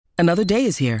Another day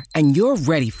is here, and you're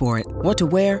ready for it. What to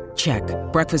wear? Check.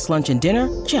 Breakfast, lunch, and dinner?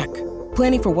 Check.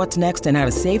 Planning for what's next and how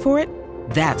to save for it?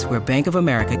 That's where Bank of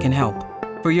America can help.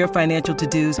 For your financial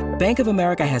to-dos, Bank of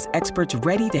America has experts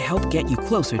ready to help get you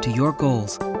closer to your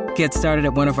goals. Get started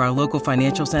at one of our local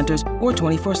financial centers or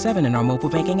 24/7 in our mobile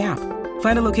banking app.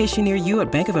 Find a location near you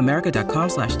at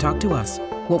bankofamerica.com/talktous.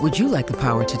 What would you like the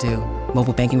power to do?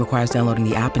 Mobile banking requires downloading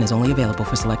the app and is only available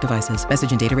for select devices.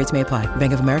 Message and data rates may apply.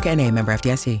 Bank of America N.A., member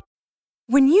FDIC.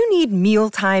 When you need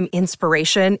mealtime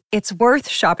inspiration, it's worth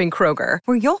shopping Kroger,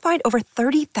 where you'll find over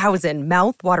 30,000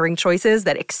 mouth-watering choices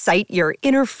that excite your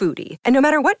inner foodie. And no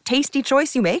matter what tasty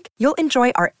choice you make, you'll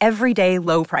enjoy our everyday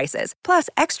low prices, plus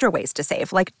extra ways to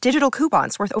save, like digital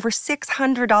coupons worth over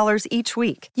 $600 each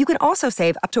week. You can also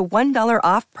save up to $1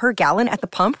 off per gallon at the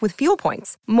pump with fuel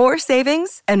points. More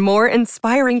savings and more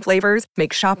inspiring flavors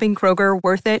make shopping Kroger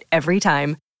worth it every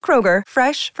time. Kroger,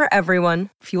 fresh for everyone.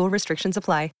 Fuel restrictions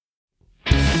apply.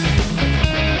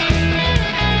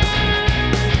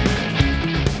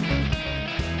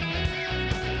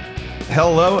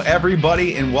 Hello,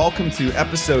 everybody, and welcome to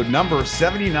episode number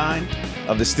 79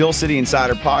 of the Steel City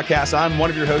Insider Podcast. I'm one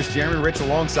of your hosts, Jeremy Rich,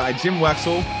 alongside Jim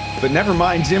Wexel. But never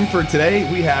mind Jim for today.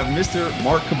 We have Mr.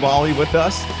 Mark Kaboly with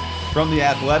us from The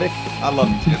Athletic. I love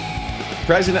you, Jim.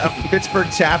 President of the Pittsburgh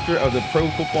chapter of the Pro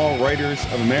Football Writers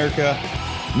of America.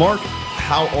 Mark,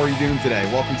 how are you doing today?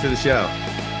 Welcome to the show.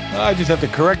 I just have to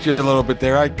correct you a little bit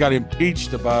there. I got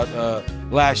impeached about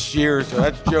last year, so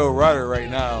that's Joe Rutter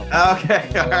right now. Okay,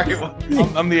 all right.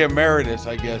 Well, I'm the emeritus,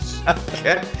 I guess.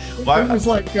 Okay. Well, it was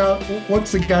like,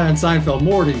 what's the guy on Seinfeld?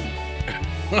 Morty.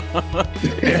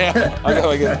 Yeah, I got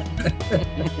like at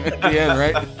the end,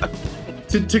 right?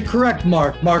 To correct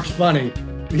Mark, Mark's funny.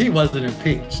 He wasn't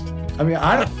impeached. I mean,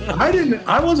 I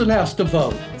wasn't asked to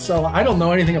vote, so I don't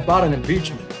know anything about an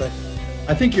impeachment. But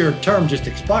I think your term just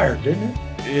expired, didn't it?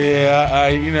 Yeah,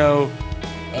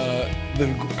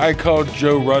 I called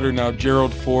Joe Rutter now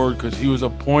Gerald Ford because he was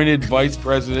appointed vice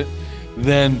president.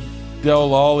 Then Del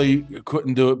Lawley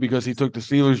couldn't do it because he took the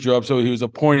Steelers job, so he was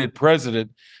appointed president.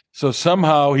 So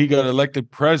somehow he got elected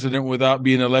president without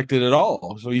being elected at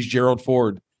all. So he's Gerald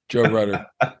Ford, Joe Rutter.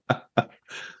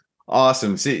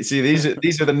 Awesome. See,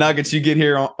 these are the nuggets you get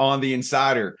here on the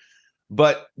Insider.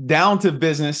 But down to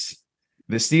business.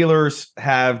 The Steelers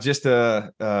have just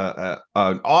an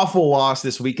awful loss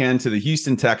this weekend to the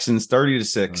Houston Texans,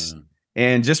 30-6.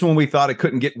 And just when we thought it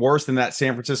couldn't get worse than that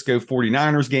San Francisco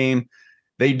 49ers game,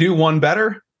 they do one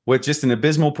better with just an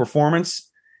abysmal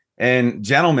performance. And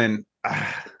gentlemen,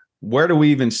 where do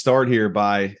we even start here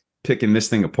by picking this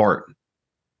thing apart?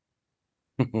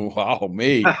 Wow,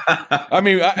 me. I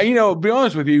mean, to be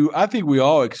honest with you, I think we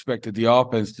all expected the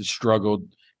offense to struggle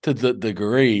to the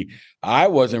degree. I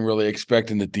wasn't really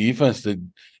expecting the defense to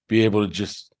be able to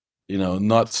just,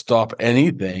 not stop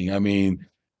anything. I mean,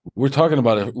 we're talking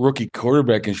about a rookie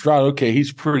quarterback in Stroud. Okay,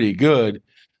 he's pretty good,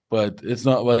 but it's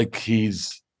not like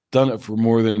he's done it for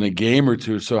more than a game or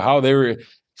two. So how they were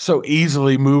so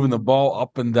easily moving the ball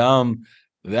up and down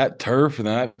that turf and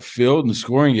that field and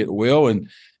scoring at will and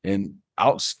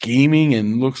out scheming,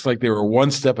 and looks like they were one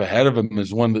step ahead of him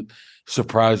is one that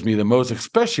surprised me the most,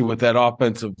 especially with that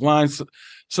offensive line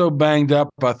so banged up.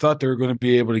 I thought they were going to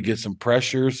be able to get some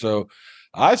pressure. So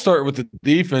I start with the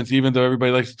defense, even though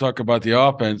everybody likes to talk about the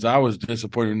offense. I was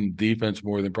disappointed in the defense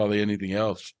more than probably anything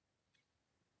else.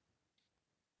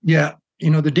 Yeah,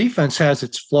 the defense has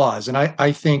its flaws, and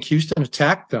I think Houston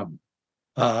attacked them.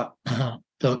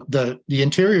 The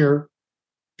interior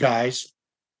guys,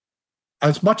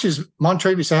 as much as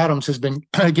Montravius Adams has been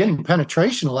getting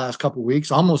penetration the last couple of weeks,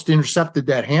 almost intercepted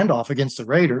that handoff against the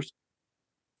Raiders,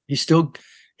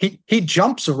 he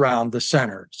jumps around the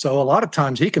center. So a lot of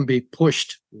times he can be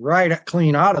pushed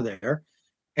clean out of there.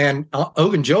 And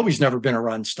Ogunjobi's never been a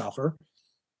run stuffer.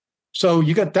 So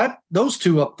you got those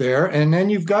two up there, and then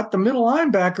you've got the middle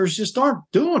linebackers just aren't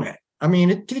doing it. I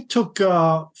mean, it took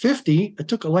It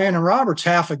took Landon Roberts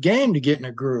half a game to get in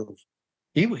a groove.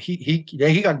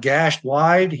 He got gashed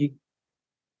wide. He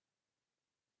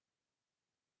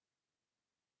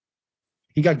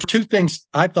got two things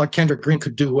I thought Kendrick Green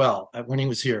could do well when he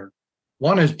was here.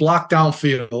 One is block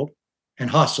downfield and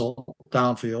hustle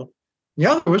downfield. The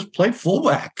other was play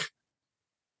fullback.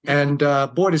 And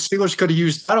boy, the Steelers could have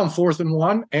used that on 4th and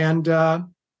 1 and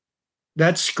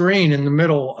that screen in the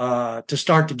middle to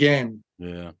start the game.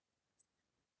 Yeah.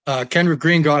 Kendrick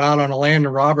Green got out on a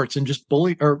Landon Roberts and just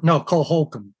Cole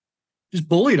Holcomb. Just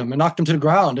bullied him and knocked him to the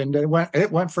ground, and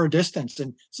it went for a distance.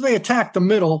 And so they attacked the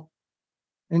middle,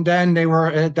 and then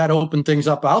that opened things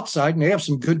up outside, and they have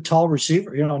some good tall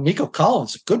receiver. Nico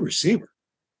Collins, a good receiver.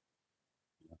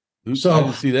 I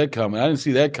didn't see that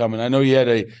coming. I know he had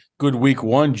a good week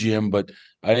one, Jim, but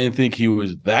I didn't think he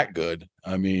was that good.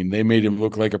 I mean, they made him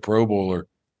look like a Pro Bowler.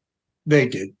 They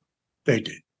did.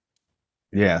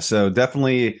 Yeah, so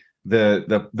definitely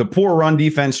the poor run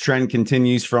defense trend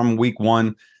continues from week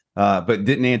one, but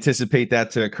didn't anticipate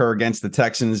that to occur against the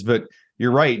Texans. But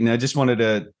you're right, and I just wanted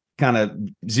to kind of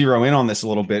zero in on this a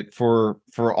little bit for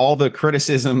all the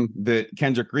criticism that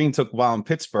Kendrick Green took while in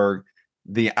Pittsburgh.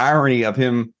 The irony of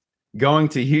him going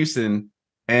to Houston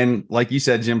and, like you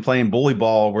said, Jim, playing bully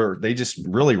ball where they just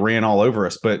really ran all over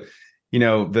us. But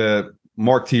the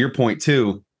Mark, to your point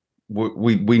too,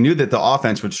 we knew that the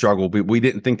offense would struggle, but we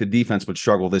didn't think the defense would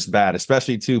struggle this bad.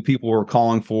 Especially too, people were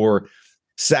calling for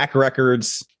sack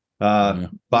records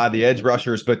by the edge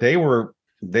rushers, but they were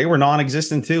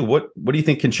non-existent too. What do you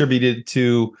think contributed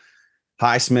to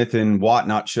Highsmith and Watt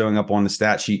not showing up on the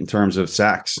stat sheet in terms of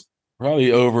sacks?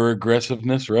 Probably over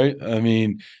aggressiveness, right? I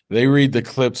mean, they read the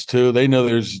clips too. They know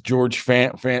there's George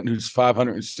Fant who's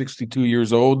 562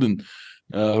 years old, and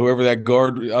whoever that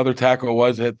other tackle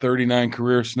was had 39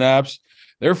 career snaps.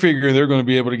 They're figuring they're going to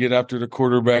be able to get after the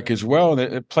quarterback as well, and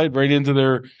it played right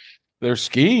into their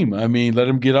scheme. I mean, let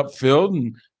him get upfield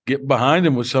and get behind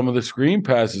him with some of the screen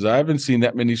passes. I haven't seen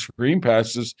that many screen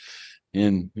passes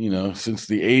in since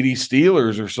the 80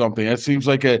 Steelers or something. That seems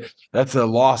like that's a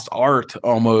lost art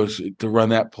almost to run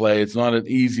that play. It's not an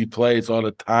easy play. It's a lot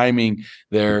of timing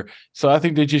there. So I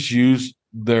think they just use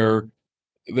their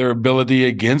ability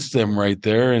against them right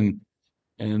there, and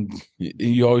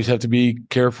you always have to be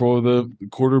careful of the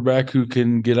quarterback who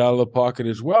can get out of the pocket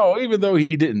as well. Even though he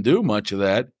didn't do much of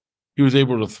that, he was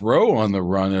able to throw on the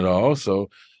run at all. So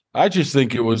I just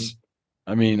think it was.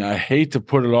 I mean, I hate to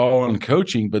put it all on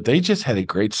coaching, but they just had a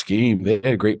great scheme. They had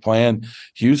a great plan,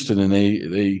 Houston, and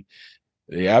they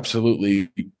absolutely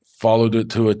followed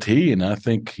it to a T. And I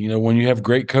think, when you have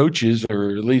great coaches, or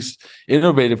at least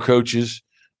innovative coaches,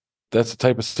 that's the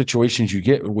type of situations you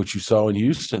get, what you saw in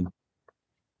Houston.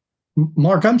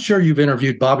 Mark, I'm sure you've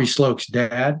interviewed Bobby Sloak's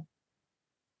dad.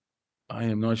 I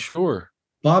am not sure.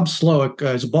 Bob Sloak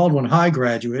is a Baldwin High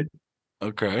graduate.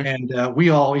 Okay. And we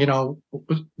all,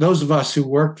 those of us who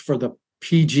worked for the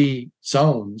PG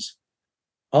zones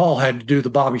all had to do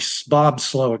the Bob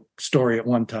Sloak story at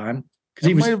one time.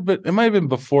 It might have been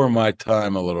before my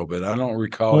time a little bit. I don't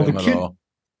recall him at all.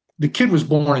 The kid was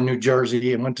born in New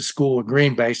Jersey and went to school in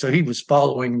Green Bay, so he was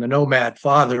following the nomad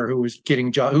father who was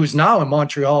who's now in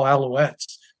Montreal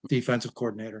Alouettes defensive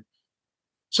coordinator.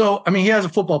 So, I mean, he has a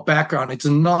football background. It's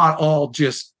not all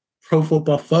just Pro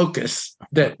Football Focus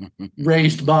that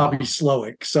raised Bobby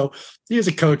Sloak. So he has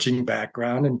a coaching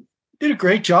background and did a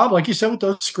great job. Like you said, with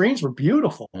those screens were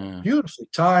beautiful, beautifully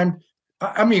timed.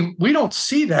 I mean, we don't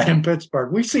see that in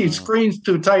Pittsburgh. We see screens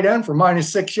to a tight end for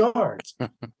 -6 yards.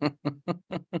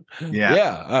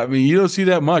 Yeah. I mean, you don't see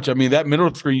that much. I mean, that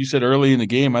middle screen you said early in the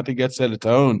game, I think that set a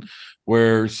tone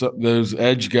where those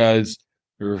edge guys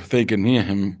are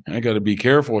thinking, I got to be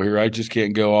careful here. I just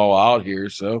can't go all out here.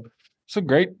 So it's a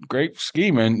great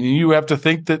scheme, and you have to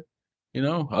think that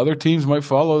other teams might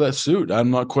follow that suit. I'm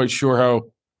not quite sure how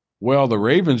well the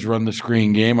Ravens run the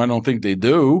screen game. I don't think they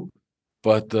do,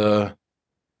 but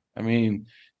I mean,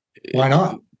 why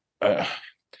not?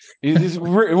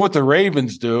 What the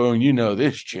Ravens do, and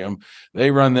this, Jim,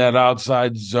 they run that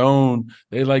outside zone.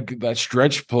 They like that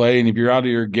stretch play, and if you're out of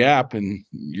your gap, and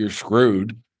you're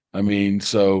screwed. I mean,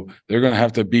 so they're going to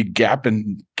have to be gap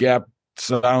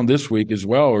sound this week as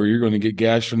well, or you're going to get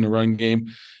gashed from the run game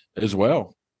as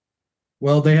well.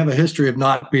 Well, they have a history of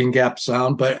not being gap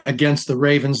sound, but against the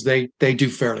Ravens, they do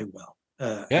fairly well.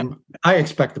 And I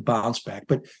expect to bounce back.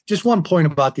 But just one point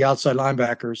about the outside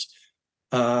linebackers,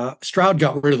 Stroud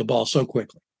got rid of the ball so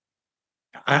quickly.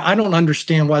 I don't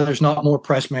understand why there's not more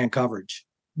press man coverage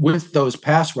with those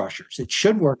pass rushers. It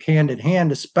should work hand in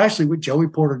hand, especially with Joey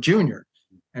Porter Jr.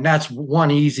 And that's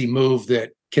one easy move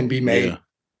that can be made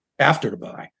after the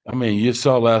bye. I mean, you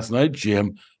saw last night,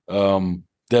 Jim, Devin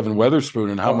Weatherspoon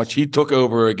and how much he took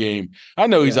over a game. I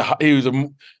know he was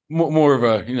more of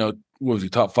a, what was he,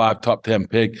 top 5, top 10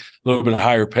 pick, a little bit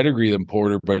higher pedigree than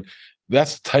Porter, but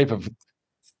that's the type of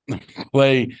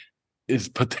play is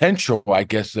potential, I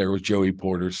guess, there with Joey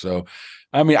Porter. So,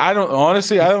 I mean, I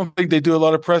don't think they do a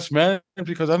lot of press man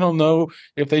because I don't know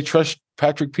if they trust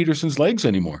Patrick Peterson's legs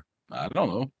anymore. I don't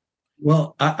know.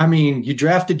 Well, I mean, you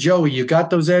drafted Joey, you got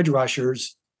those edge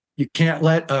rushers. You can't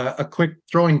let a quick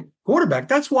throwing quarterback.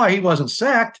 That's why he wasn't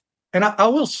sacked. And I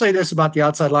will say this about the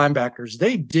outside linebackers.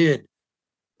 They did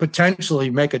potentially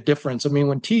make a difference. I mean,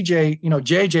 when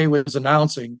JJ was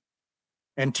announcing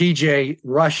and TJ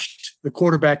rushed the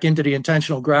quarterback into the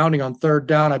intentional grounding on third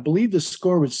down. I believe the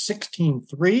score was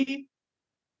 16-3.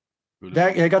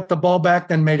 They got the ball back,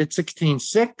 then made it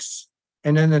 16-6.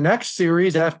 And then the next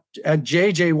series, after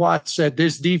J.J. Watt said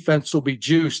this defense will be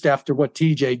juiced after what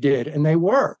TJ did, and they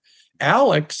were.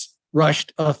 Alex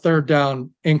rushed a third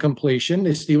down incompletion. The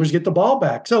Steelers get the ball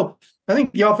back. So I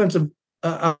think the offensive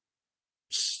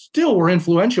still were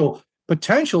influential,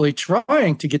 potentially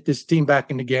trying to get this team back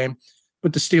in the game,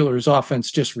 but the Steelers' offense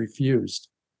just refused.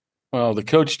 Well, the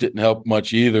coach didn't help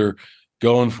much either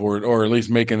going for it, or at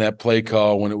least making that play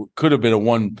call when it could have been a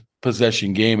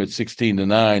one-possession game at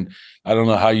 16-9. I don't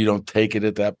know how you don't take it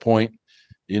at that point.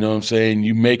 You know what I'm saying?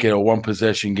 You make it a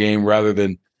one-possession game rather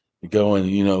than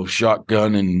going,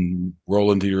 shotgun and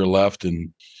rolling to your left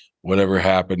and whatever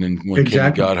happened. And when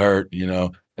Kenny got hurt,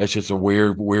 that's just a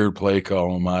weird play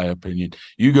call, in my opinion.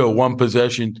 You go one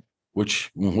possession,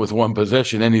 which with one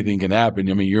possession, anything can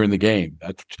happen. I mean, you're in the game.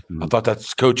 I thought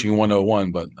that's coaching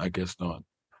 101, but I guess not.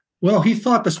 Well, he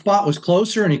thought the spot was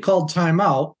closer and he called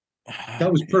timeout.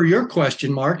 That was per your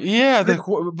question, Mark. Yeah,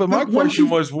 but my question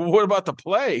was, what about the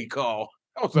play call?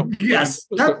 That's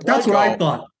what I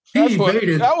thought. He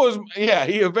evaded.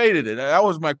 He evaded it. That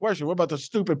was my question. What about the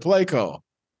stupid play call?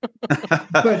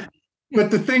 But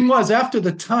the thing was, after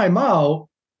the timeout,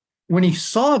 when he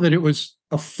saw that it was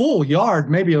a full yard,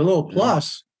 maybe a little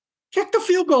plus, kick the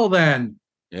field goal then.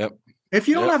 Yep. If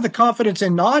you don't have the confidence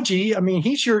in Najee, I mean,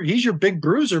 he's your big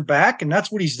bruiser back, and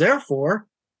that's what he's there for.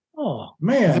 Oh,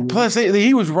 man. Plus,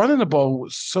 he was running the ball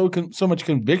with so much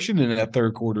conviction in that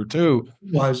third quarter, too.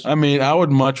 I mean, I would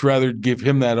much rather give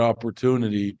him that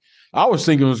opportunity. I was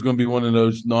thinking it was going to be one of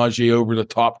those Najee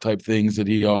over-the-top type things that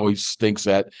he always stinks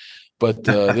at. But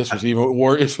this was even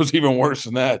worse. This was even worse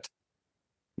than that.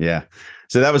 Yeah.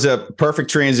 So that was a perfect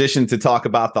transition to talk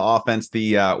about the offense,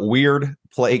 the weird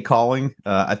play calling.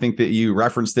 I think that you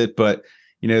referenced it, but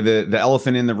the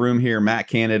elephant in the room here, Matt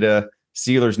Canada,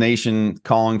 Steelers Nation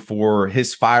calling for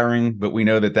his firing, but we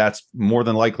know that that's more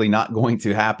than likely not going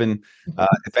to happen,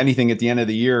 if anything, at the end of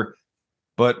the year.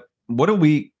 But what do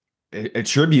we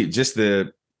attribute? Just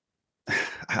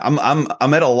I'm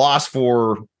at a loss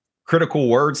for critical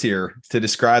words here to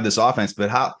describe this offense,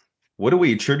 but what do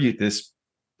we attribute this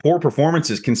poor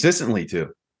performances consistently to?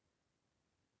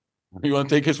 You want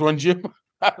to take this one, Jim?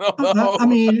 I don't know. I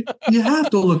mean, you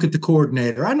have to look at the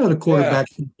coordinator. I know the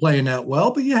quarterback's playing that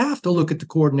well, but you have to look at the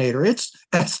coordinator. It's,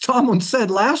 as Tomlin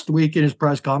said last week in his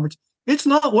press conference, it's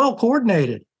not well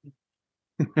coordinated.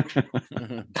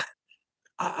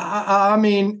 I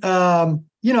mean,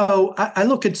 I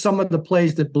look at some of the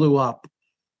plays that blew up.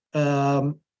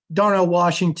 Darnell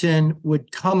Washington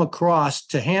would come across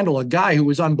to handle a guy who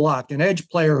was unblocked, an edge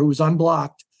player who was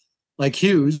unblocked, like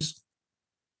Hughes,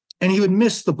 and he would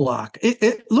miss the block.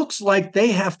 It looks like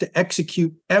they have to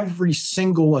execute every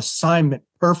single assignment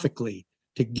perfectly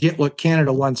to get what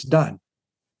Canada wants done.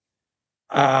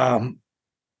 The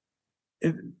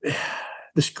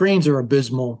screens are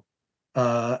abysmal,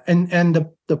 and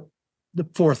the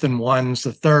fourth and ones,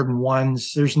 the third and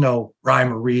ones. There's no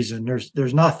rhyme or reason.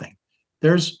 There's nothing.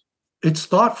 It's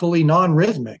thoughtfully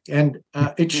non-rhythmic, and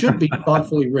it should be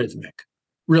thoughtfully rhythmic.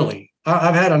 Really,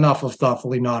 I've had enough of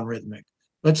thoughtfully non-rhythmic.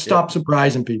 Let's stop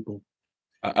surprising people.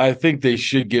 I think they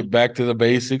should get back to the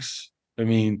basics. I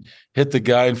mean, hit the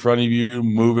guy in front of you,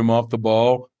 move him off the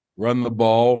ball, run the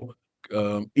ball,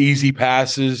 easy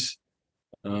passes.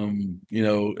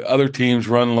 Other teams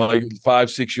run like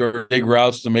 5-6 yard big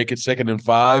routes to make it 2nd and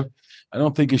 5. I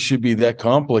don't think it should be that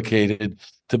complicated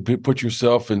to put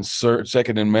yourself in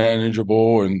 2nd and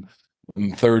manageable and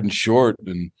 3rd and short.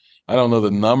 And I don't know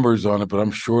the numbers on it, but I'm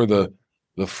sure the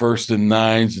 1st and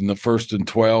 9s and the 1st and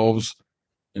 12s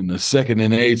and the 2nd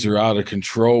and 8s are out of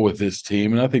control with this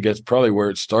team. And I think that's probably where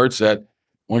it starts at.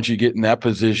 Once you get in that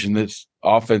position, this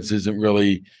offense isn't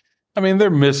really – I mean,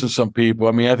 they're missing some people.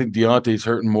 I mean, I think Deontay's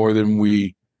hurting more than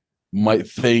we might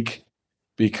think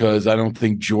because I don't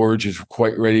think George is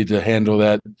quite ready to handle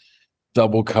that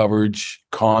double coverage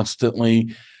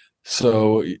constantly.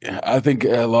 So I think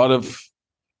a lot of,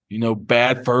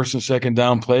 bad 1st and 2nd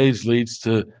down plays leads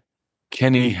to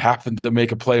Kenny having to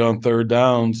make a play on 3rd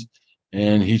downs,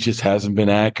 and he just hasn't been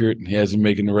accurate. He hasn't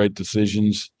making the right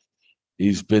decisions.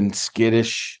 He's been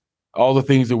skittish. All the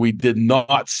things that we did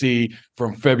not see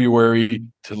from February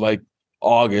to like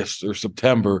August or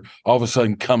September, all of a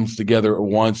sudden comes together at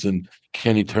once, and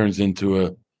Kenny turns into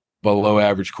a below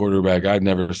average quarterback. I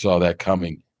never saw that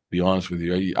coming, to be honest with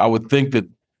you. I would think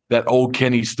that old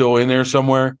Kenny's still in there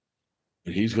somewhere,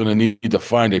 but he's going to need to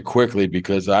find it quickly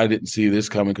because I didn't see this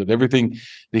coming because everything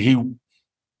that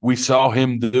we saw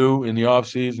him do in the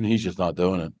offseason, he's just not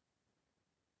doing it.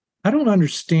 I don't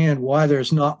understand why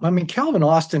there's not. I mean, Calvin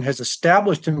Austin has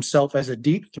established himself as a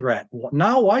deep threat.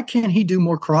 Now, why can't he do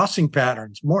more crossing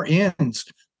patterns, more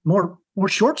ends, more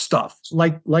short stuff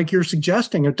like you're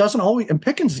suggesting? It doesn't always. And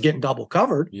Pickens is getting double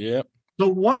covered. Yeah. So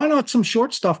why not some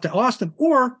short stuff to Austin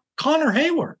or Connor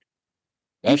Hayward?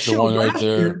 That's the one right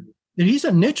there. That he's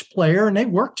a niche player, and they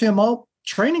worked him all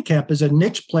training camp as a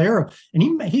niche player, and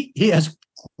he has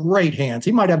great hands.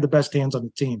 He might have the best hands on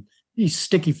the team. He's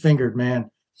sticky fingered,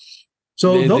 man.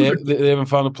 So they haven't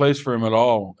found a place for him at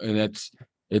all, and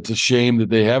it's a shame that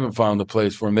they haven't found a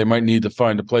place for him. They might need to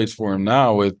find a place for him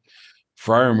now with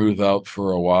Freiermuth out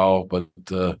for a while, but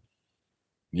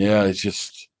yeah, it's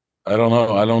just I don't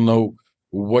know. I don't know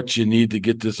what you need to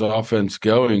get this offense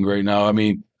going right now. I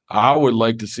mean, I would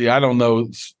like to see. I don't know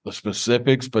the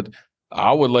specifics, but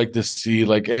I would like to see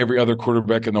like every other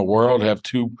quarterback in the world have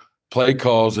 2 play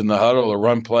calls in the huddle, a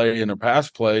run play and a pass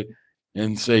play,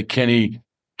 and say, can he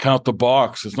count the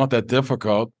box? It's not that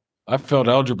difficult. I failed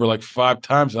algebra like 5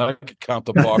 times, and I could count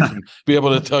the box and be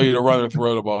able to tell you to run or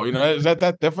throw the ball. Is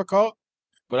that difficult?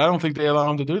 But I don't think they allow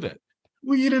him to do that.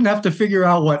 Well, you didn't have to figure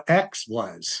out what X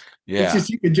was. Yeah. It's just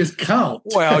you could just count.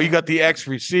 Well, you got the X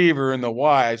receiver and the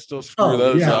Y. I still screw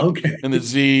those up. Okay. And the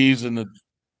Z's and the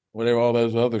whatever, all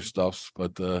those other stuffs.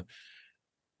 But so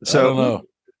I don't know.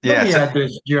 Let me add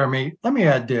this, Jeremy. Let me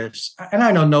add this. And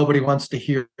I know nobody wants to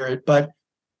hear it, but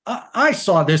I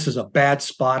saw this as a bad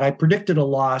spot. I predicted a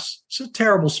loss. It's a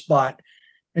terrible spot.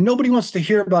 And nobody wants to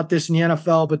hear about this in the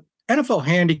NFL, but NFL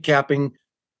handicapping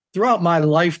throughout my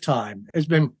lifetime has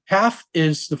been half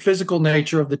is the physical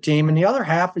nature of the team, and the other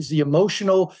half is the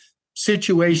emotional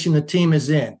situation the team is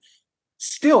in.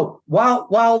 Still,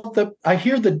 while I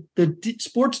hear the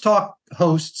sports talk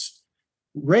hosts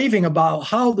raving about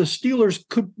how the Steelers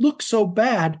could look so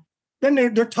bad, then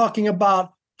they're talking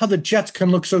about how the Jets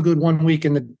can look so good one week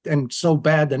and so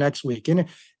bad the next week. And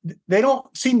they don't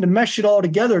seem to mesh it all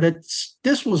together. That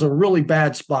this was a really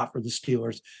bad spot for the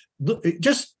Steelers.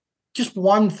 Just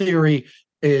one theory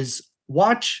is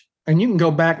watch, and you can go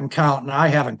back and count, and I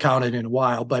haven't counted in a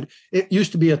while, but it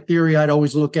used to be a theory I'd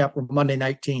always look at for Monday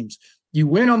night teams. You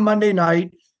win on Monday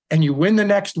night and you win the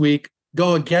next week,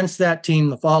 go against that team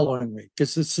the following week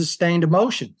because it's sustained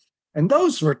emotion. And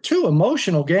those were 2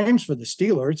 emotional games for the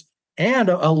Steelers, and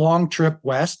a long trip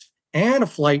west and a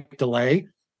flight delay.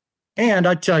 And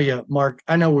I tell you, Mark,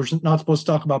 I know we're not supposed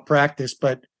to talk about practice,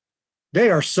 but they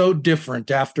are so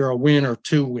different after a win or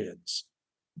 2 wins.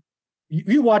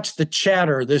 You watch the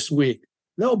chatter this week.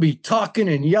 They'll be talking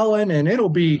and yelling, and it'll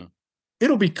be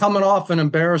coming off an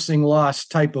embarrassing loss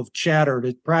type of chatter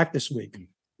to practice week.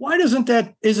 Why isn't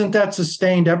that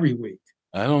sustained every week?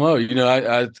 I don't know.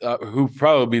 I who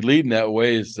probably leading that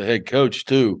way is the head coach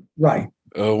too. Right.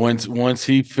 Once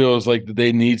he feels like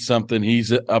they need something,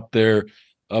 he's up there,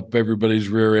 up everybody's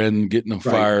rear end, getting them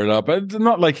fired up. It's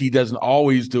not like he doesn't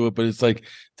always do it, but it's like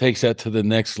takes that to the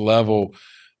next level.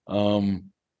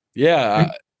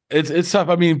 It's tough.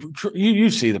 I mean, you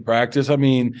see the practice. I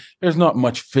mean, there's not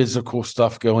much physical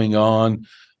stuff going on.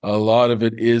 A lot of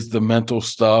it is the mental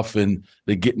stuff and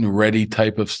the getting ready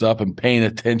type of stuff and paying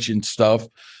attention stuff.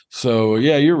 So,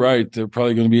 yeah, you're right. They're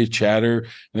probably going to be a chatter, and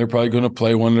they're probably going to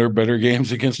play one of their better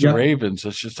games against the Ravens.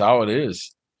 That's just how it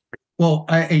is. Well,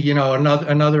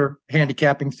 another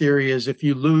handicapping theory is if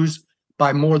you lose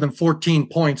by more than 14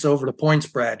 points over the point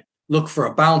spread, look for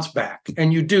a bounce back.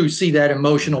 And you do see that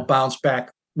emotional bounce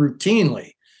back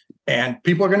routinely. And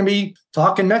people are going to be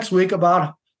talking next week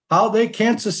about how they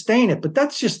can't sustain it. But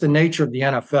that's just the nature of the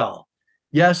NFL.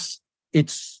 Yes,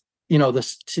 it's,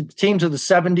 the teams of the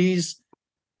 70s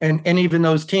and even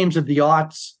those teams of the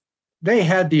aughts, they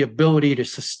had the ability to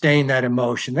sustain that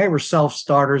emotion. They were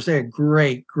self-starters. They had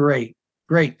great, great,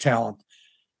 great talent.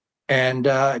 And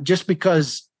just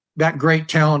because that great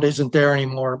talent isn't there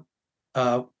anymore,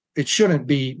 it shouldn't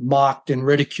be mocked and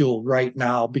ridiculed right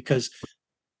now, because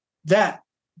that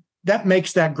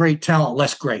makes that great talent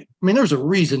less great. I mean, there's a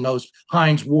reason those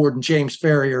Hines Ward and James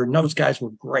Ferrier and those guys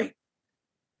were great.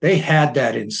 They had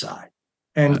that inside.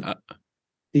 And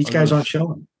these guys aren't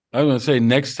showing. I was going to say,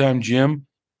 next time, Jim,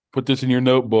 put this in your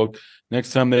notebook.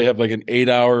 Next time they have like an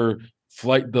 8-hour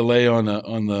flight delay on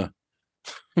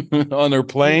their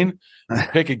plane,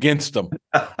 pick against them.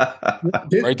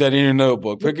 Write that in your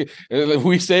notebook.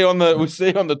 We stay on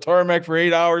the tarmac for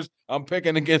 8 hours. I'm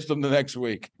picking against them the next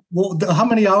week. Well, how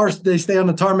many hours did they stay on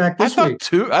the tarmac this week?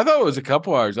 2. I thought it was a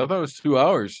couple hours. I thought it was 2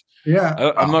 hours.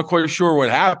 Yeah, I'm not quite sure what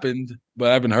happened, but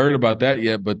I haven't heard about that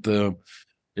yet. But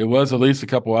it was at least a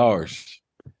couple hours.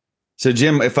 So,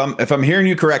 Jim, if I'm hearing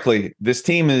you correctly, this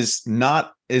team is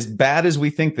not as bad as we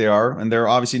think they are, and they're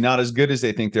obviously not as good as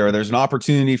they think they are, there's an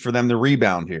opportunity for them to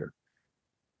rebound here.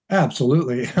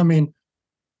 Absolutely. I mean,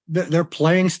 they're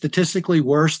playing statistically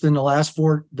worse than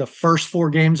the first 4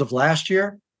 games of last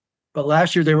year. But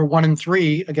last year they were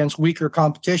 1-3 against weaker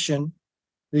competition.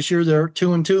 This year they're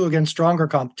 2-2 against stronger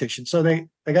competition. So they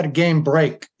got a game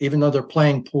break, even though they're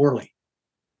playing poorly.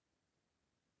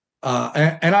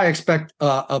 And I expect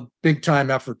a big time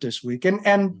effort this week.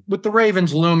 And with the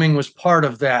Ravens looming was part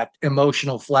of that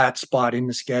emotional flat spot in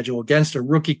the schedule against a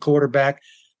rookie quarterback.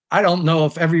 I don't know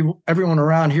if everyone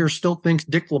around here still thinks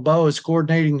Dick LeBeau is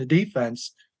coordinating the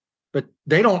defense, but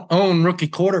they don't own rookie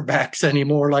quarterbacks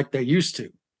anymore like they used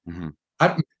to.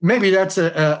 Mm-hmm. Maybe that's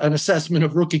an assessment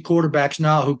of rookie quarterbacks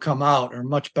now who come out are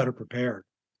much better prepared.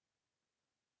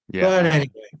 Yeah. But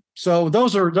anyway, so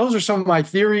those are some of my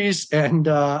theories, and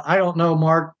I don't know,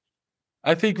 Mark.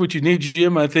 I think what you need,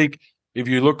 Jim. I think if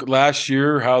you look at last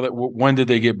year, when did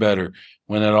they get better?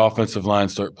 When that offensive line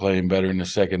started playing better in the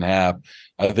second half.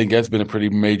 I think that's been a pretty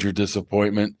major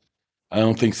disappointment. I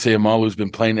don't think Seumalo's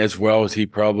been playing as well as he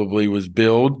probably was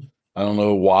billed. I don't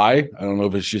know why. I don't know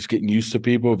if it's just getting used to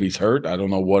people, if he's hurt. I don't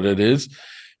know what it is.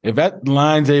 If that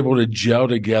line's able to gel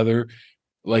together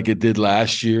like it did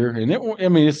last year, and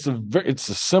it's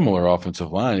a similar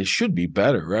offensive line. It should be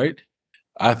better, right?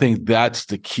 I think that's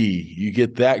the key. You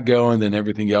get that going, then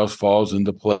everything else falls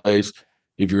into place.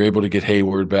 If you're able to get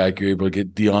Hayward back, you're able to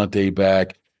get Deontay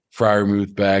back,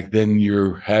 Freiermuth back, then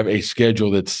you have a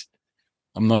schedule that's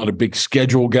 – I'm not a big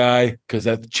schedule guy because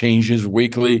that changes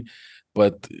weekly,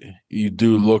 but you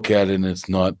do look at it and it's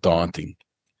not daunting,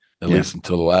 at least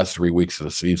until the last 3 weeks of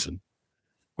the season.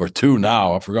 Or 2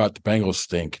 now. I forgot the Bengals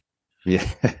stink. Yeah.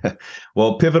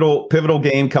 Well, pivotal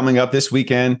game coming up this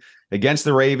weekend against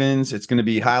the Ravens. It's going to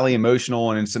be highly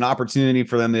emotional, and it's an opportunity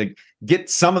for them to get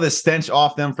some of the stench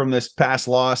off them from this past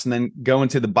loss and then go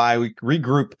into the bye week,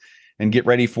 regroup, and get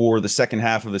ready for the second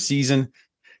half of the season.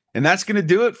 And that's going to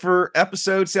do it for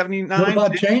episode 79. What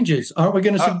about changes? Aren't we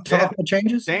going to talk about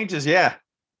changes? Changes, yeah.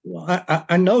 Well,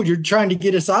 I know you're trying to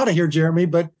get us out of here, Jeremy,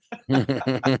 but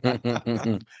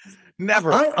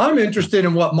never. I'm interested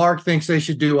in what Mark thinks they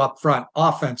should do up front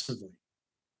offensively.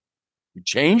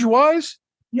 Change-wise?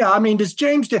 Yeah, I mean,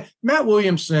 Matt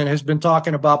Williamson has been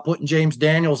talking about putting James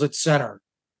Daniels at center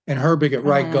and Herbig at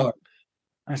right guard.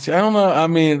 I don't know. I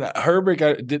mean,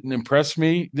 Herbig didn't impress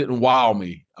me, didn't wow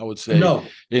me, I would say,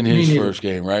 in his first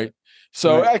game, right?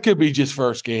 So that could be just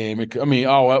first game.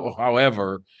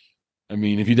 However, I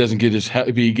mean, if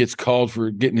he gets called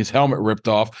for getting his helmet ripped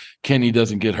off, Kenny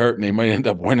doesn't get hurt, and they might end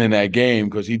up winning that game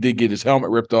because he did get his helmet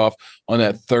ripped off on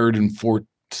that 3rd and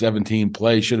 17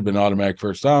 play. Should have been automatic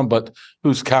first down, but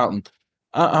who's counting?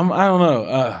 I don't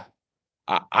know.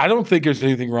 I don't think there's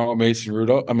anything wrong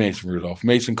with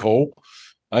Mason Cole.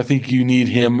 I think you need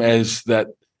him as that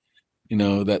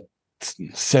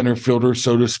center fielder,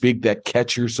 so to speak, that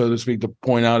catcher, so to speak, to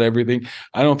point out everything.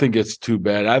 I don't think it's too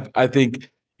bad. I think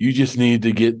you just need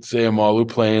to get Seumalo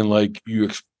playing like you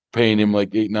paying him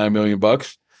like $8-9 million,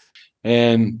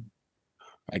 and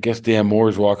I guess Dan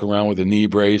Moore's walking around with a knee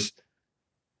brace.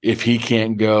 If he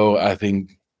can't go, I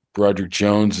think Broderick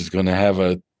Jones is going to have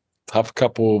a tough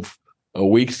couple of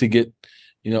weeks to get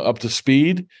up to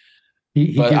speed.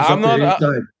 But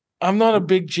I'm not a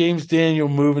big James Daniel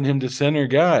moving him to center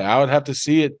guy. I would have to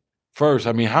see it first.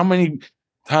 I mean, how many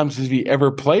times has he ever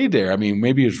played there? I mean,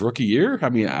 maybe his rookie year. I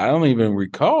mean, I don't even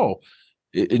recall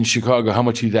in Chicago how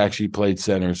much he's actually played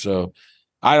center. So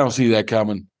I don't see that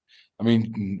coming. I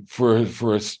mean, for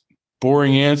a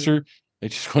boring answer, they're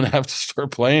just going to have to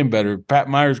start playing better. Pat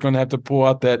Meyer's going to have to pull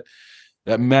out that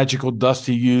magical dust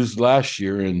he used last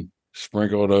year and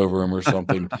sprinkle it over him or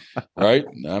something, right?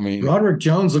 I mean, Broderick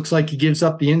Jones looks like he gives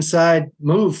up the inside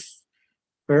move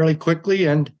fairly quickly,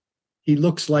 and he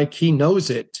looks like he knows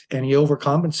it, and he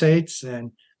overcompensates,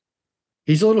 and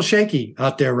he's a little shaky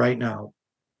out there right now.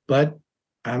 But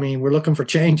I mean, we're looking for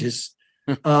changes.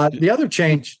 The other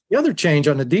change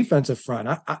on the defensive front,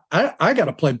 I got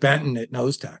to play Benton at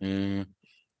nose tackle.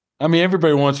 I mean,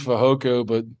 everybody wants Fehoko,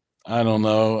 but I don't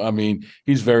know. I mean,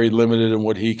 he's very limited in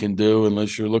what he can do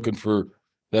unless you're looking for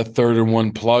that 3rd and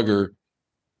 1 plugger.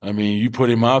 I mean, you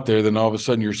put him out there, then all of a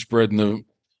sudden you're spreading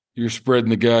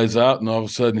the guys out, and all of a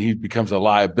sudden he becomes a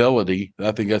liability.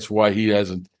 I think that's why he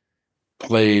hasn't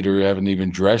played or haven't even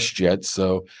dressed yet.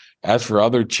 So as for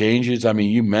other changes, I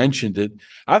mean, you mentioned it.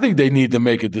 I think they need to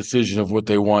make a decision of what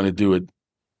they want to do at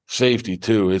safety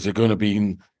too. Is it going to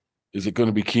be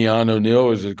Keanu O'Neal,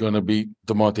 or is it going to be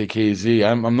DeMonte KZ?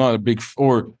 I'm not a big –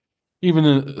 or even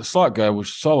a slot guy with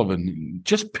Sullivan.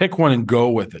 Just pick one and go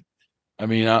with it. I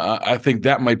mean, I think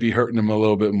that might be hurting him a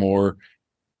little bit more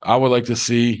I would like to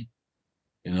see,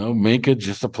 Minkah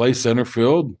just to play center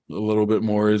field a little bit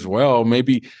more as well.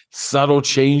 Maybe subtle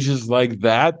changes like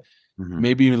that. Mm-hmm.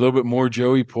 Maybe a little bit more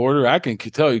Joey Porter. I can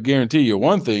guarantee you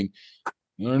one thing.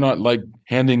 They're not like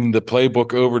handing the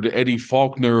playbook over to Eddie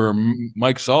Faulkner or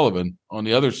Mike Sullivan on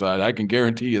the other side. I can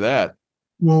guarantee you that.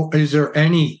 Well, is there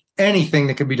anything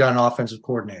that can be done offensive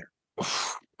coordinator?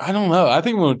 I don't know.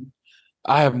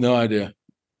 I have no idea.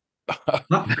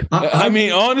 I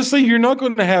mean, honestly, you're not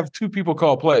going to have two people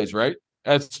call plays, right?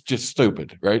 That's just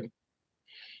stupid, right?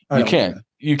 You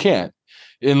can't.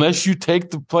 Unless you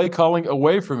take the play calling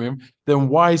away from him, then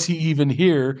why is he even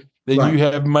here? Then you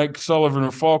have Mike Sullivan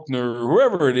or Faulkner or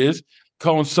whoever it is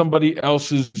calling somebody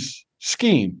else's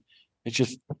scheme. It's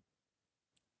just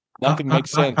nothing makes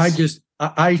sense.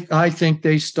 I think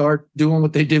they start doing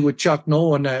what they did with Chuck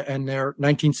Nolan and their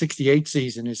 1968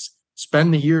 season is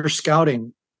spend the year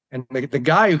scouting. And the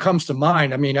guy who comes to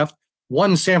mind, I mean,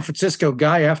 one San Francisco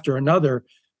guy after another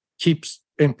keeps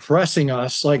impressing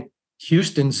us, like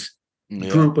Houston's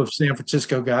group of San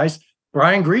Francisco guys.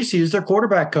 Brian Griese is their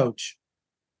quarterback coach.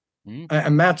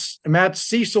 And Matt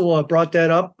Cecil brought that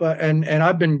up, and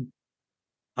I've been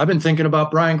thinking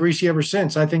about Brian Griese ever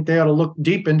since. I think they ought to look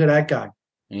deep into that guy.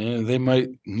 Yeah, they might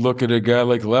look at a guy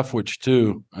like Leftwich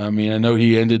too. I mean, I know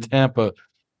he ended Tampa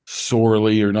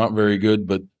sorely or not very good,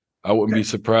 but I wouldn't be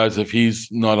surprised if he's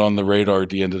not on the radar at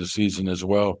the end of the season as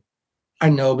well. I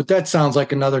know, but that sounds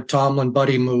like another Tomlin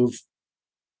buddy move.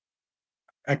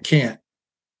 I can't.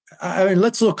 I mean,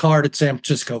 let's look hard at San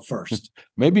Francisco first.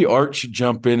 Maybe Art should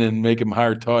jump in and make him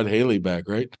hire Todd Haley back,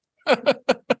 right?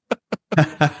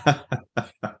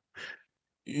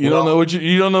 You don't know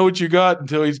what you got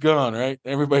until he's gone, right?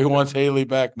 Everybody wants Haley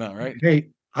back now, right? Hey,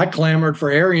 I clamored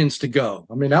for Arians to go.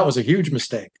 I mean, that was a huge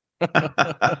mistake.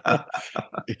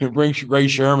 Bring Ray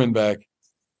Sherman back.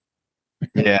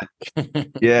 Yeah.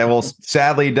 Well,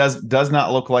 sadly, it does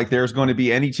not look like there's going to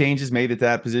be any changes made at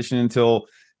that position until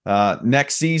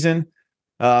next season.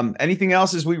 Anything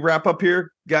else as we wrap up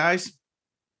here, guys?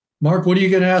 Mark, what are you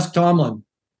going to ask Tomlin?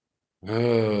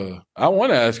 I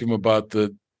want to ask him about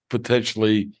the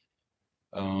potentially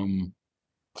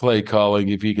play calling,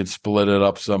 if he could split it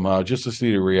up somehow, just to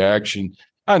see the reaction.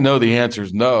 I know the answer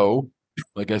is no.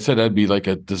 Like I said, that'd be like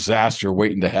a disaster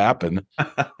waiting to happen.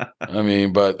 I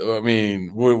mean, what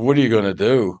are you going to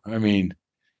do? I mean,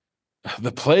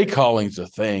 the play calling's a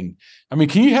thing. I mean,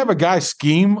 can you have a guy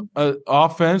scheme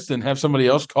offense and have somebody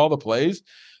else call the plays?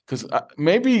 Because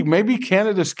maybe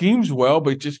Canada schemes well,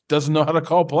 but just doesn't know how to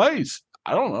call plays.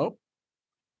 I don't know.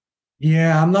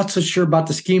 Yeah, I'm not so sure about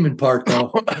the scheming part,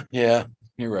 though. Yeah,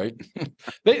 you're right.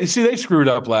 They screwed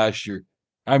up last year.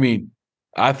 I mean,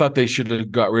 I thought they should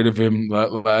have got rid of him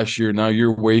last year. Now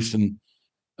you're wasting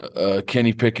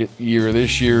Kenny Pickett year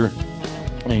this year,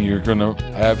 and you're going to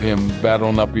have him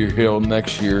battling up your hill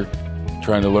next year,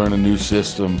 trying to learn a new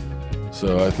system.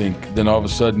 So I think then all of a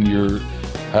sudden you're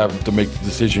having to make the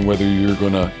decision whether you're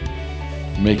going to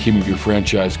make him your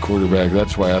franchise quarterback.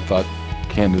 That's why I thought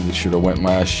Canada should have went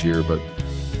last year, but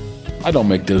I don't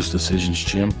make those decisions,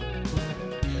 Jim.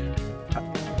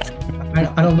 I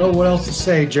don't know what else to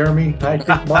say, Jeremy. I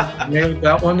think Mark nailed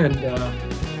that one, and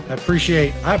I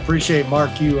appreciate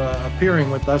Mark you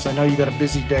appearing with us. I know you got a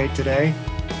busy day today.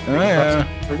 Yeah,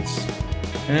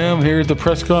 I'm here at the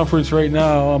press conference right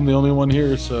now. I'm the only one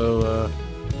here, so a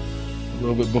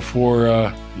little bit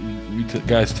before you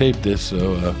guys tape this.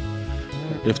 So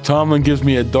if Tomlin gives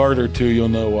me a dart or two, you'll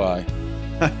know why.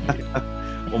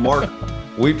 Well, Mark,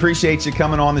 we appreciate you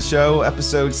coming on the show,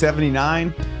 episode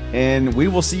 79. And we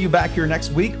will see you back here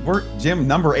next week. We're Jim,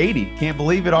 number 80. Can't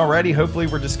believe it already. Hopefully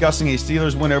we're discussing a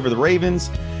Steelers win over the Ravens.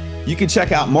 You can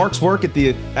check out Mark's work at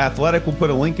The Athletic. We'll put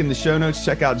a link in the show notes.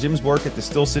 Check out Jim's work at the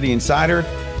Steel City Insider.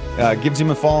 Give Jim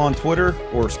a follow on Twitter,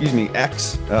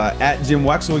 X, at Jim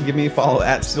Wexell. Give me a follow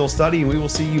at Steel Study. And we will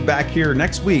see you back here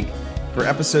next week for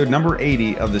episode number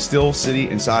 80 of the Steel City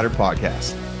Insider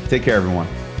podcast. Take care, everyone.